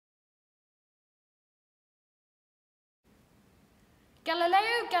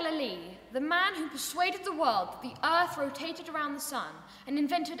Galileo Galilei, the man who persuaded the world that the Earth rotated around the sun and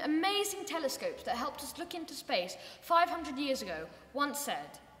invented amazing telescopes that helped us look into space 500 years ago, once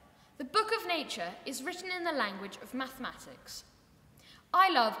said, "The book of nature is written in the language of mathematics." I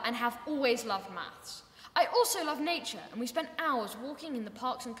love and have always loved maths. I also love nature, and we spent hours walking in the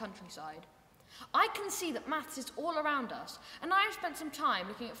parks and countryside. I can see that maths is all around us, and I have spent some time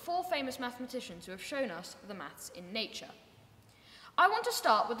looking at 4 famous mathematicians who have shown us the maths in nature. I want to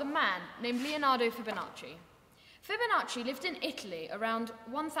start with a man named Leonardo Fibonacci. Fibonacci lived in Italy around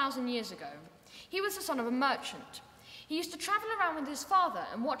 1,000 years ago. He was the son of a merchant. He used to travel around with his father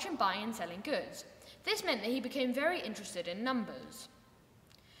and watch him buying and selling goods. This meant that he became very interested in numbers.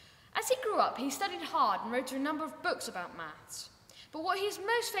 As he grew up, he studied hard and wrote a number of books about maths. But what he is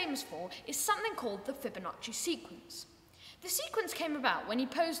most famous for is something called the Fibonacci sequence. The sequence came about when he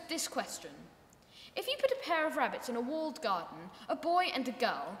posed this question. If you put a pair of rabbits in a walled garden, a boy and a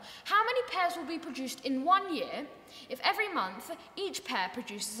girl, how many pairs will be produced in 1 year if every month each pair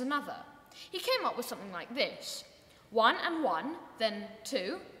produces another? He came up with something like this. 1 and 1, then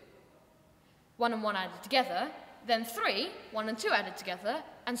 2, 1 and 1 added together, then 3, 1 and 2 added together,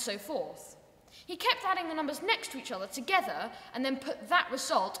 and so forth. He kept adding the numbers next to each other together and then put that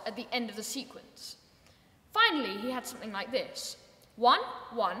result at the end of the sequence. Finally, he had something like this. 1,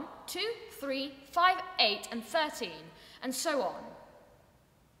 1, 2, 3, 5, 8, and 13, and so on.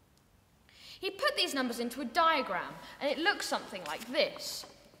 He put these numbers into a diagram, and it looks something like this.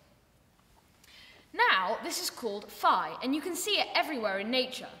 Now, this is called phi, and you can see it everywhere in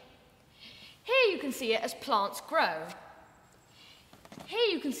nature. Here you can see it as plants grow. Here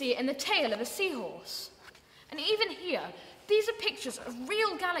you can see it in the tail of a seahorse. And even here, these are pictures of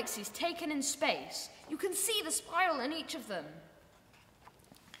real galaxies taken in space. You can see the spiral in each of them.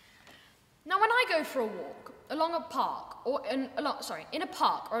 Now, when I go for a walk along a park, in a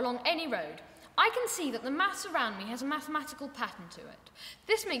park or along any road, I can see that the mass around me has a mathematical pattern to it.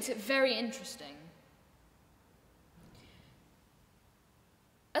 This makes it very interesting.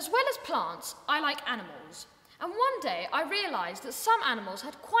 As well as plants, I like animals. And one day I realised that some animals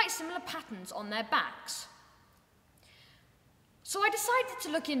had quite similar patterns on their backs. So I decided to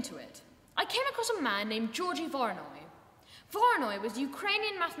look into it. I came across a man named Georgy Voronoi. Voronoi was a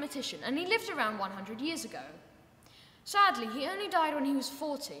Ukrainian mathematician, and he lived around 100 years ago. Sadly, he only died when he was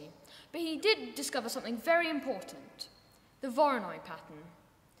 40, but he did discover something very important, the Voronoi pattern.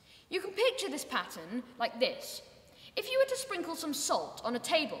 You can picture this pattern like this. If you were to sprinkle some salt on a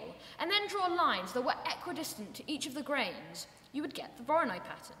table and then draw lines that were equidistant to each of the grains, you would get the Voronoi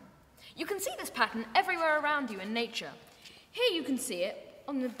pattern. You can see this pattern everywhere around you in nature. Here you can see it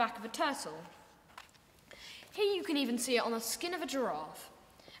on the back of a turtle. Here you can even see it on the skin of a giraffe.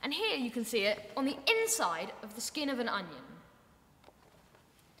 And here you can see it on the inside of the skin of an onion.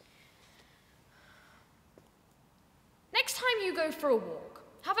 Next time you go for a walk,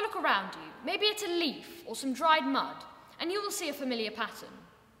 have a look around you, maybe at a leaf or some dried mud, and you will see a familiar pattern.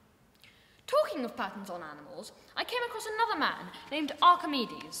 Talking of patterns on animals, I came across another man named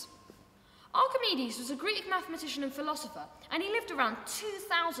Archimedes. Archimedes was a Greek mathematician and philosopher, and he lived around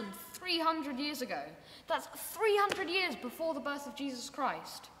 2,300 years ago. That's 300 years before the birth of Jesus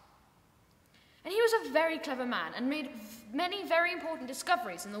Christ. And he was a very clever man and made many very important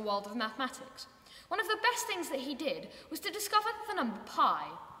discoveries in the world of mathematics. One of the best things that he did was to discover the number pi.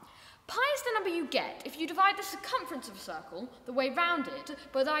 Pi is the number you get if you divide the circumference of a circle, the way round it,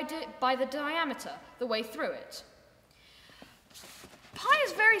 by the diameter, the way through it. Pi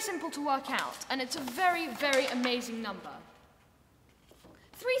is very simple to work out, and it's a very, very amazing number.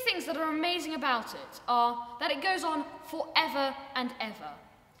 3 things that are amazing about it are that it goes on forever and ever.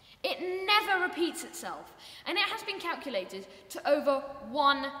 It never repeats itself, and it has been calculated to over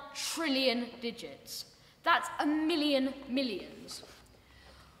 1 trillion digits. That's a million millions.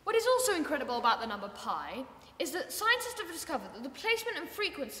 What is also incredible about the number pi is that scientists have discovered that the placement and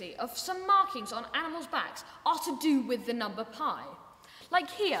frequency of some markings on animals' backs are to do with the number pi. Like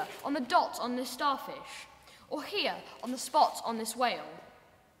here, on the dots on this starfish, or here, on the spots on this whale.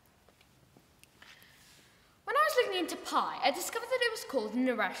 When I was looking into pi, I discovered that it was called an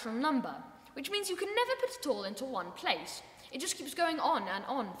irrational number, which means you can never put it all into one place. It just keeps going on and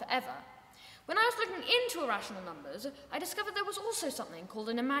on forever. When I was looking into irrational numbers, I discovered there was also something called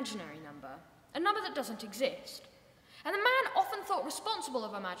an imaginary number, a number that doesn't exist. And the man often thought responsible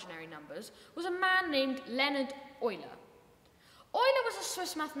of imaginary numbers was a man named Leonhard Euler. Euler was a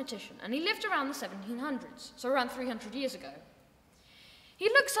Swiss mathematician, and he lived around the 1700s, so around 300 years ago. He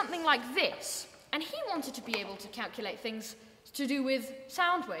looked something like this, and he wanted to be able to calculate things to do with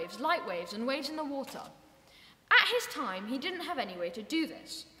sound waves, light waves, and waves in the water. At his time, he didn't have any way to do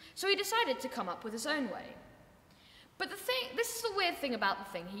this, so he decided to come up with his own way. But this is the weird thing about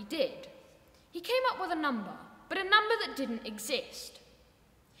the thing he did. He came up with a number, but a number that didn't exist.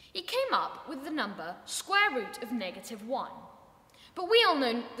 He came up with the number square root of -1. But we all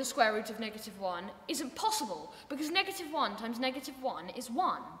know the square root of -1 isn't possible, because -1 times -1 is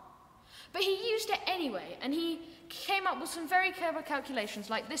 1. But he used it anyway, and he came up with some very clever calculations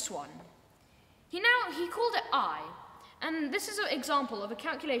like this one. He called it I, and this is an example of a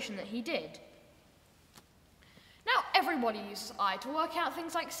calculation that he did. Now everybody uses I to work out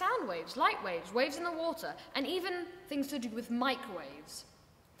things like sound waves, light waves, waves in the water, and even things to do with microwaves.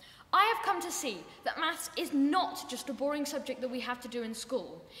 I have come to see that maths is not just a boring subject that we have to do in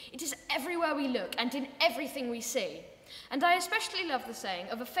school. It is everywhere we look and in everything we see. And I especially love the saying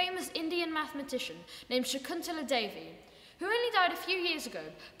of a famous Indian mathematician named Shakuntala Devi, who only died a few years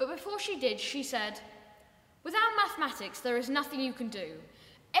ago, but before she did, she said, "Without mathematics, there is nothing you can do.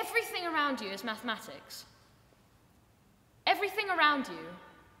 Everything around you is mathematics. Everything around you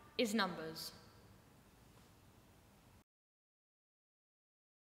is numbers."